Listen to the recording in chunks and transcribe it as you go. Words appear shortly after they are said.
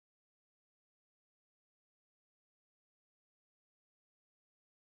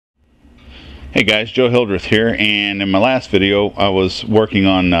Hey guys, Joe Hildreth here, and in my last video I was working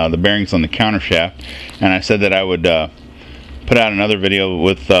on the bearings on the counter shaft, and I said that I would put out another video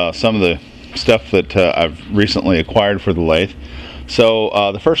with some of the stuff that I've recently acquired for the lathe.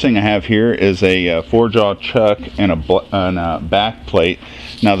 So the first thing I have here is a 4-jaw chuck and a back plate.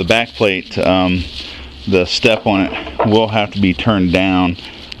 Now the back plate, the step on it will have to be turned down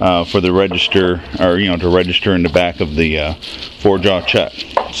for the register, or to register in the back of the 4-jaw chuck.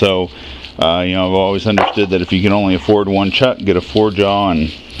 So I've always understood that if you can only afford one chuck, get a 4-jaw,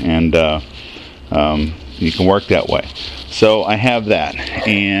 and you can work that way. So I have that,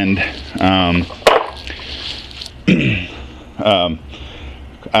 and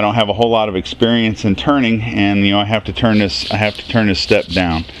I don't have a whole lot of experience in turning, and I have to turn this step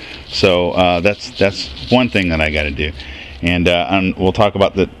down. So that's one thing that I got to do, and we'll talk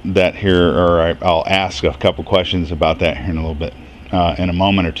about that here, or I'll ask a couple questions about that here in a little bit, in a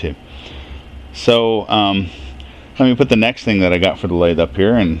moment or two. So let me put the next thing that I got for the lathe up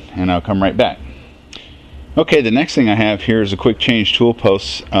here, and I'll come right back. Okay, the next thing I have here is a quick change tool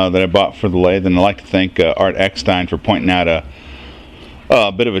post that I bought for the lathe, and I'd like to thank Art Eckstein for pointing out a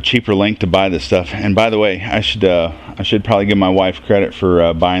bit of a cheaper link to buy this stuff. And by the way, I should probably give my wife credit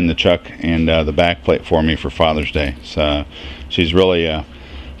for buying the chuck and the back plate for me for Father's Day. So she's really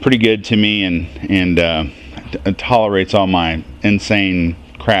pretty good to me, and tolerates all my insane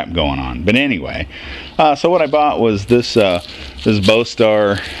crap going on. But anyway, so what I bought was this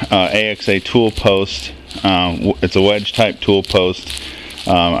Bowstar AXA tool post. It's a wedge type tool post.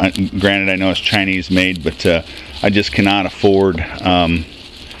 Granted, I know it's Chinese made, but I just cannot afford the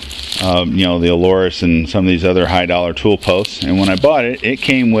Aloris and some of these other high dollar tool posts. And when I bought it, it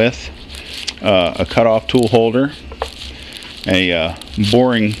came with a cutoff tool holder, a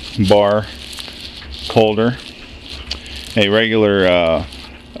boring bar holder, a regular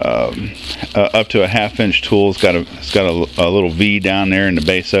up to a 1/2 inch tool. It's got a little V down there in the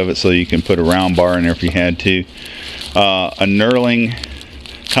base of it, so you can put a round bar in there if you had to. A knurling,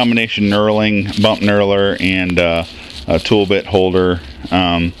 combination knurling, bump knurler, and a tool bit holder.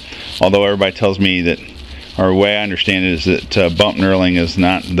 Although everybody tells me that, or the way I understand it, is that bump knurling is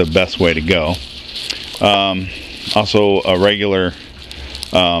not the best way to go. Also a regular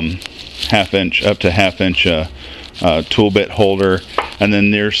 1/2 inch, up to 1/2 inch tool bit holder. And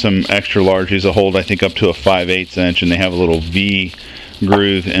then there's some extra larges that hold, I think, up to a 5/8 inch, and they have a little V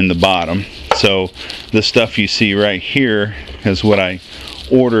groove in the bottom. So the stuff you see right here is what I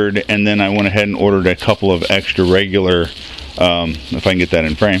ordered, and then I went ahead and ordered a couple of extra regular, if I can get that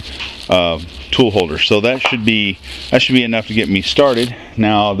in frame, tool holders. So that should be enough to get me started.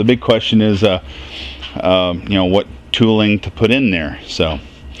 Now the big question is, what tooling to put in there. So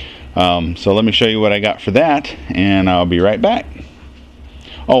let me show you what I got for that, and I'll be right back.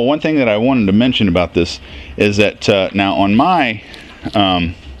 Oh, one thing that I wanted to mention about this is that now on my,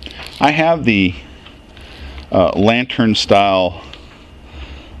 I have the lantern style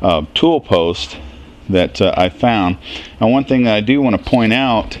tool post that I found. And one thing that I do want to point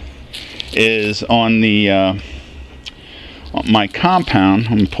out is on the my compound.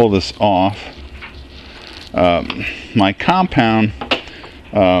 Let me pull this off. My compound.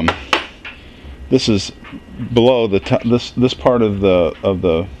 This is below the this part of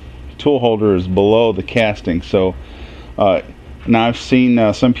the tool holder is below the casting. So now I've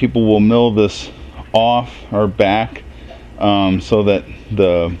seen some people will mill this off or back so that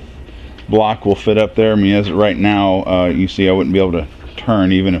the block will fit up there. I mean, as of right now, you see I wouldn't be able to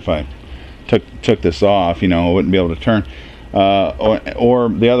turn even if I took this off. I wouldn't be able to turn. Or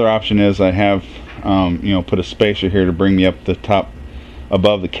the other option is I have put a spacer here to bring me up the top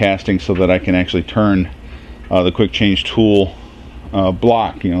above the casting so that I can actually turn the quick change tool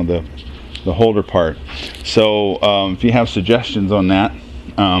block, the holder part. So if you have suggestions on that,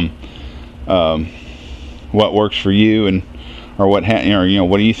 what works for you, or what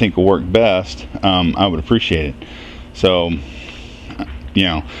what do you think will work best, I would appreciate it. So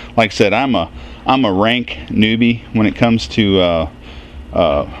like I said, I'm a rank newbie when it comes to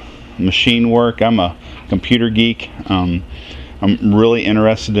machine work. I'm a computer geek. I'm really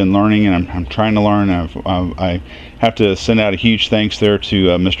interested in learning, and I'm trying to learn. I have to send out a huge thanks there to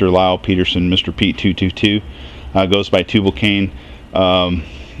Mr. Lyle Peterson, Mr. Pete 222, goes by Tubal Cain. I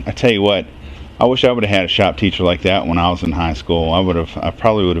tell you what, I wish I would have had a shop teacher like that when I was in high school. I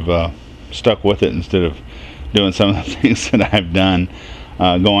probably would have stuck with it instead of doing some of the things that I've done,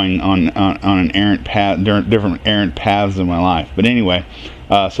 going on an errant path, different errant paths in my life. But anyway,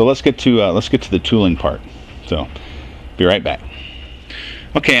 so let's get to the tooling part. So be right back.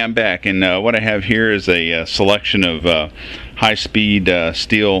 Okay, I'm back, and what I have here is a selection of high-speed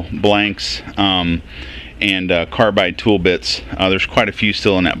steel blanks and carbide tool bits. There's quite a few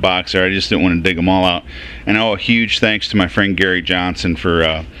still in that box there. I just didn't want to dig them all out. And a huge thanks to my friend Gary Johnson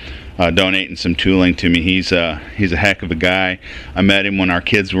for donating some tooling to me. He's a heck of a guy. I met him when our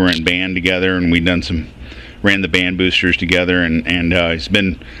kids were in band together, and we ran the band boosters together, and he's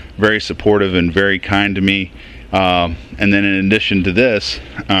been very supportive and very kind to me. And then in addition to this,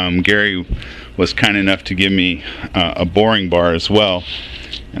 Gary was kind enough to give me a boring bar as well,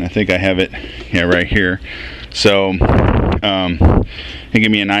 and I think I have it right here. So he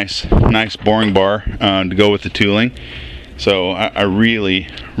gave me a nice boring bar to go with the tooling. So I really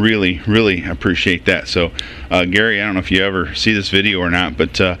appreciate that. So Gary, I don't know if you ever see this video or not,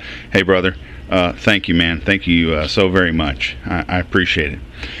 but hey brother, thank you, man. Thank you so very much. I appreciate it.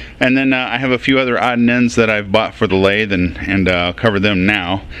 And then I have a few other odd and ends that I've bought for the lathe, and I'll cover them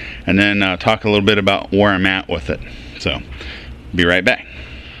now, and then talk a little bit about where I'm at with it. So, be right back.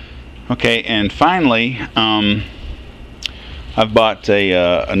 Okay, and finally, I've bought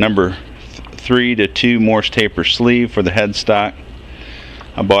a number 3 to 2 Morse taper sleeve for the headstock.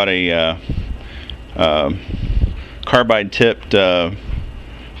 I bought a carbide tipped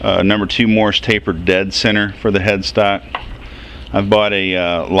number 2 Morse taper dead center for the headstock. I've bought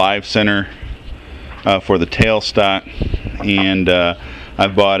a live center for the tailstock, and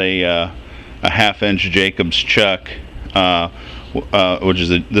I've bought a half-inch Jacobs chuck, which is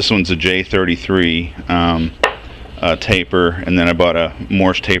this one's a J33 taper, and then I bought a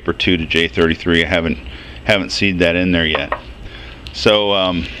Morse taper 2 to J33. I haven't seed that in there yet.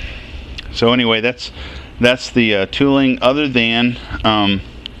 So so anyway, that's the tooling. Other than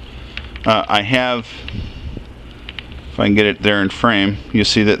I have, if I can get it there in frame, you'll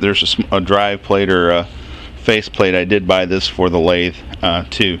see that there's a drive plate or a face plate. I did buy this for the lathe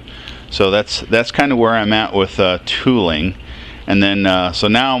too. So that's kind of where I'm at with tooling. And then so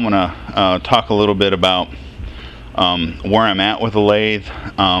now I'm gonna talk a little bit about where I'm at with the lathe,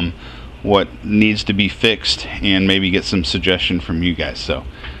 what needs to be fixed, and maybe get some suggestion from you guys. So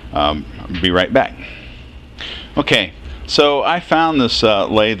I'll be right back. Okay. So I found this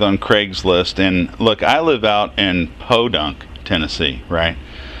lathe on Craigslist, and look, I live out in Podunk, Tennessee, right?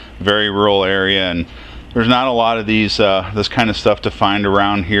 Very rural area, and there's not a lot of these this kind of stuff to find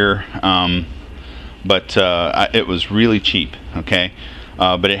around here, but it was really cheap, okay?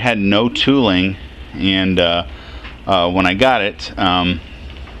 But it had no tooling, and when I got it,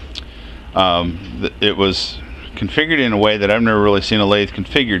 it was configured in a way that I've never really seen a lathe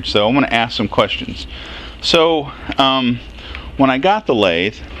configured. So I'm going to ask some questions. So when I got the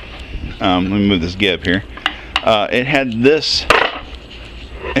lathe, let me move this gib here. It had this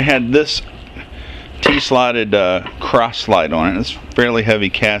T-slotted cross slide on it. It's fairly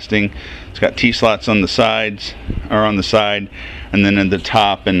heavy casting. It's got T-slots on the sides, or on the side, and then at the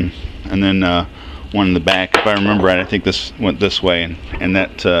top, and then one in the back. If I remember right, I think this went this way, and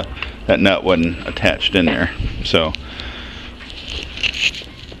that nut wasn't attached in there. So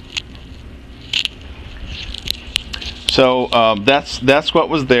that's what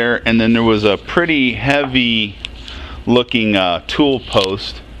was there, and then there was a pretty heavy looking tool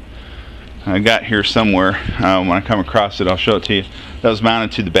post. I got here somewhere. When I come across it, I'll show it to you. That was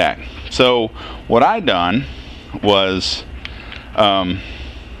mounted to the back. So what I done was I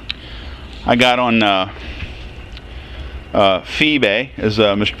got on eBay, as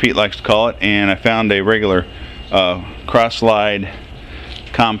Mr. Pete likes to call it, and I found a regular cross slide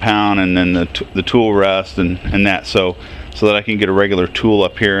compound, and then the tool rest and that, so that I can get a regular tool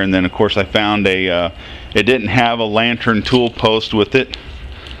up here. And then of course I found it didn't have a lantern tool post with it,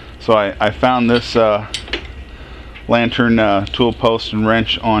 so I found this lantern tool post and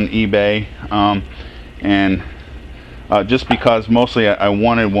wrench on eBay, and just because mostly I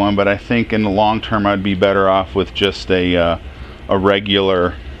wanted one, but I think in the long term I'd be better off with just a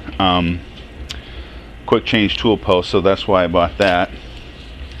regular quick change tool post, so that's why I bought that.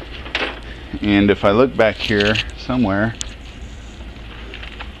 And if I look back here somewhere,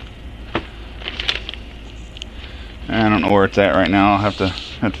 I don't know where it's at right now. I'll have to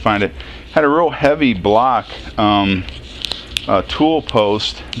find it. Had a real heavy block tool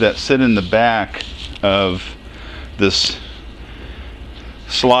post that sit in the back of this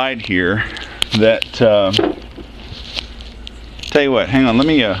slide here. That tell you what, hang on. Let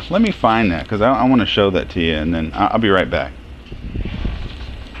me find that, because I want to show that to you, and then I'll be right back.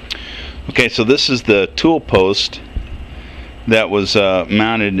 Okay, so this is the tool post that was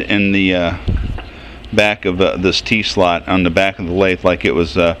mounted in the back of this T-slot on the back of the lathe, like it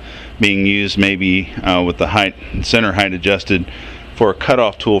was being used maybe with the center height adjusted for a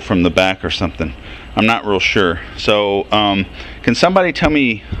cutoff tool from the back or something. I'm not real sure. So can somebody tell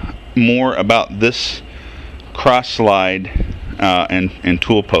me more about this cross slide and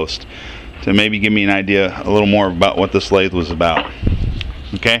tool post to maybe give me an idea a little more about what this lathe was about?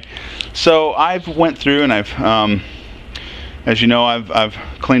 Okay, so I've went through and I've as you know, I've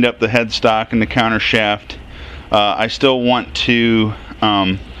cleaned up the headstock and the counter shaft. I still want to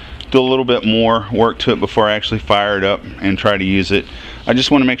do a little bit more work to it before I actually fire it up and try to use it. I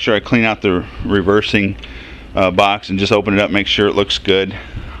just want to make sure I clean out the reversing box and just open it up, make sure it looks good.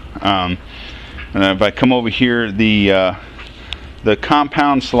 And if I come over here, the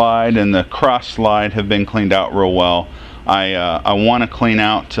compound slide and the cross slide have been cleaned out real well. I want to clean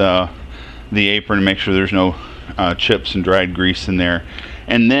out the apron and make sure there's no chips and dried grease in there.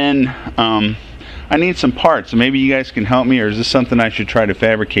 And then I need some parts. Maybe you guys can help me, or is this something I should try to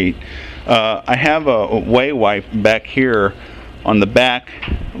fabricate? I have a way wipe back here on the back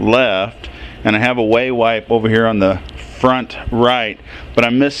left, and I have a way wipe over here on the front right, but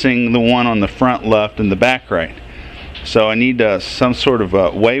I'm missing the one on the front left and the back right. So I need some sort of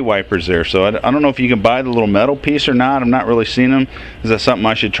way wipers there. So I don't know if you can buy the little metal piece or not. I'm not really seeing them. Is that something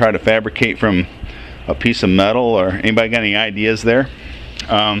I should try to fabricate from a piece of metal, or anybody got any ideas there?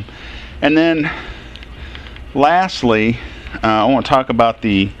 And then lastly, I want to talk about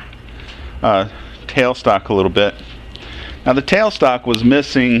the tailstock a little bit. Now the tailstock was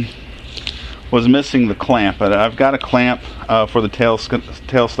missing the clamp, but I've got a clamp for the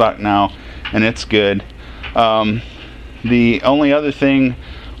tailstock now, and it's good. The only other thing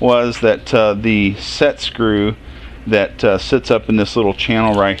was that the set screw that sits up in this little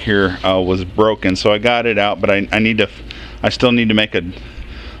channel right here was broken, so I got it out, but I still need to make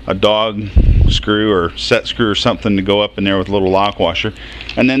a dog screw or set screw or something to go up in there with a little lock washer.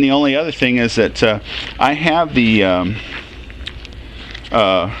 And then the only other thing is that I have the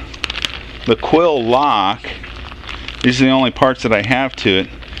quill lock. These are the only parts that I have to it,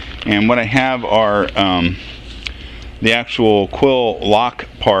 and what I have are the actual quill lock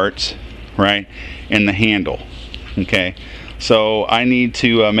parts, right, and the handle. Okay, so I need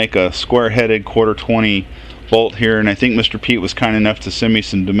to make a square-headed 1/4-20 bolt here, and I think Mr. Pete was kind enough to send me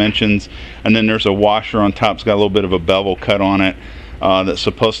some dimensions. And then there's a washer on top. It's got a little bit of a bevel cut on it that's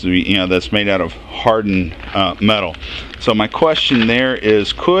supposed to be, you know, that's made out of hardened metal. So my question there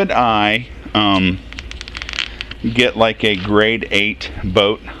is, could I get like a grade 8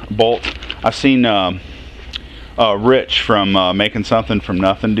 bolt? I've seen Rich from Making Something from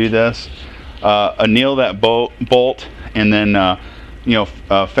Nothing do this. Anneal that bolt and then you know,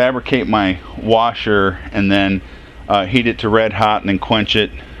 fabricate my washer and then heat it to red hot and then quench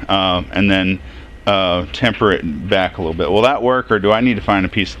it and then temper it back a little bit. Will that work, or do I need to find a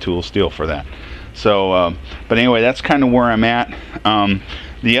piece of tool steel for that? So but anyway, that's kind of where I'm at.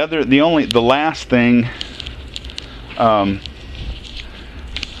 The last thing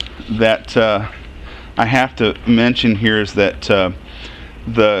that I have to mention here is that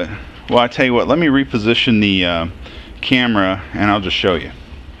well, I tell you what, let me reposition the camera and I'll just show you.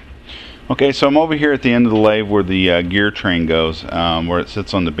 Okay, so I'm over here at the end of the lathe where the gear train goes, where it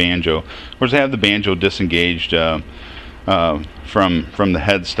sits on the banjo. Of course, I have the banjo disengaged from the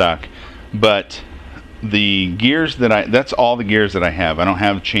headstock, but the gears that that's all the gears that I have. I don't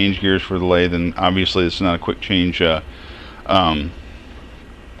have change gears for the lathe, and obviously it's not a quick change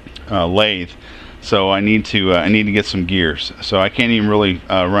lathe. So I need to get some gears. So I can't even really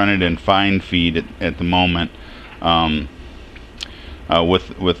run it in fine feed at the moment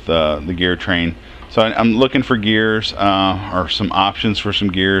with the gear train. So I'm looking for gears or some options for some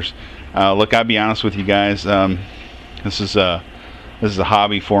gears. Look, I'll be honest with you guys. This is a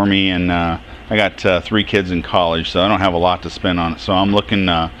hobby for me, and I got 3 kids in college, so I don't have a lot to spend on it. So I'm looking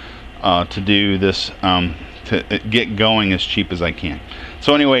to do this to get going as cheap as I can.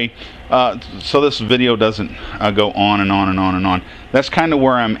 So anyway, so this video doesn't go on and on and on and on. That's kind of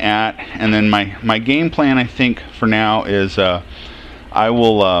where I'm at, and then my game plan, I think, for now is I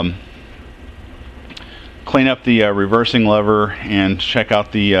will clean up the reversing lever and check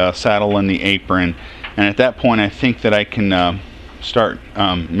out the saddle and the apron, and at that point I think that I can start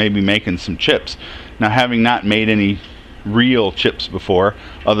maybe making some chips. Now, having not made any real chips before,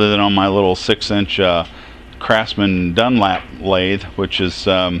 other than on my little 6-inch Craftsman Dunlap lathe, which is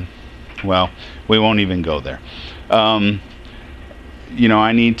well, we won't even go there. You know,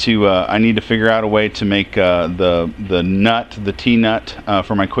 I need to figure out a way to make the T-nut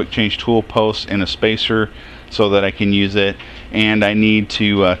for my quick change tool post in a spacer so that I can use it, and I need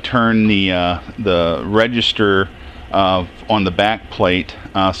to turn the register on the back plate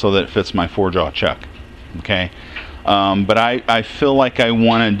so that it fits my 4-jaw chuck. Okay. But I feel like I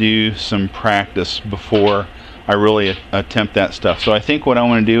want to do some practice before I really attempt that stuff. So I think what I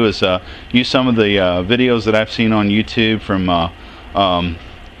want to do is use some of the videos that I've seen on YouTube from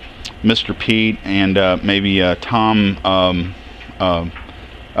Mr. Pete and maybe Tom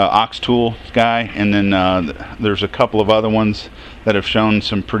Ox Tool guy, and then there's a couple of other ones that have shown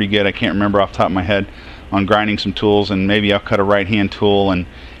some pretty good, I can't remember off the top of my head, on grinding some tools. And maybe I'll cut a right hand tool and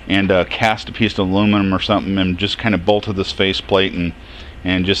cast a piece of aluminum or something and just kind of bolt to this faceplate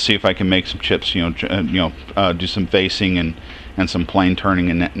and just see if I can make some chips, do some facing and some plane turning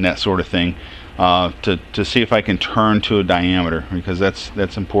and that sort of thing, to see if I can turn to a diameter, because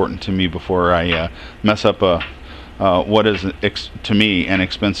that's important to me before I mess up what is to me an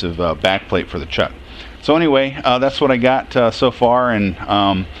expensive backplate for the chuck. So anyway, that's what I got so far, and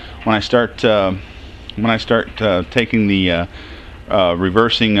when I start taking the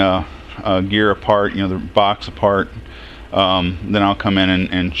reversing gear apart, the box apart, then I'll come in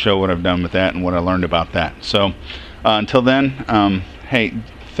and show what I've done with that and what I learned about that. So until then, hey,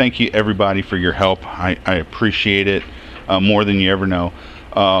 thank you everybody for your help. I appreciate it more than you ever know.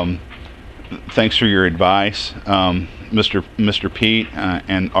 Thanks for your advice, Mr. Pete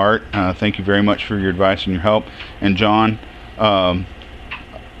and Art. Thank you very much for your advice and your help. And John,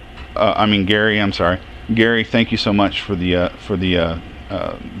 Gary. I'm sorry, Gary. Thank you so much for the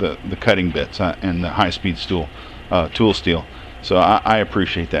cutting bits and the high-speed tool steel. So I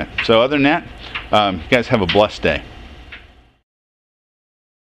appreciate that. So other than that, you guys have a blessed day.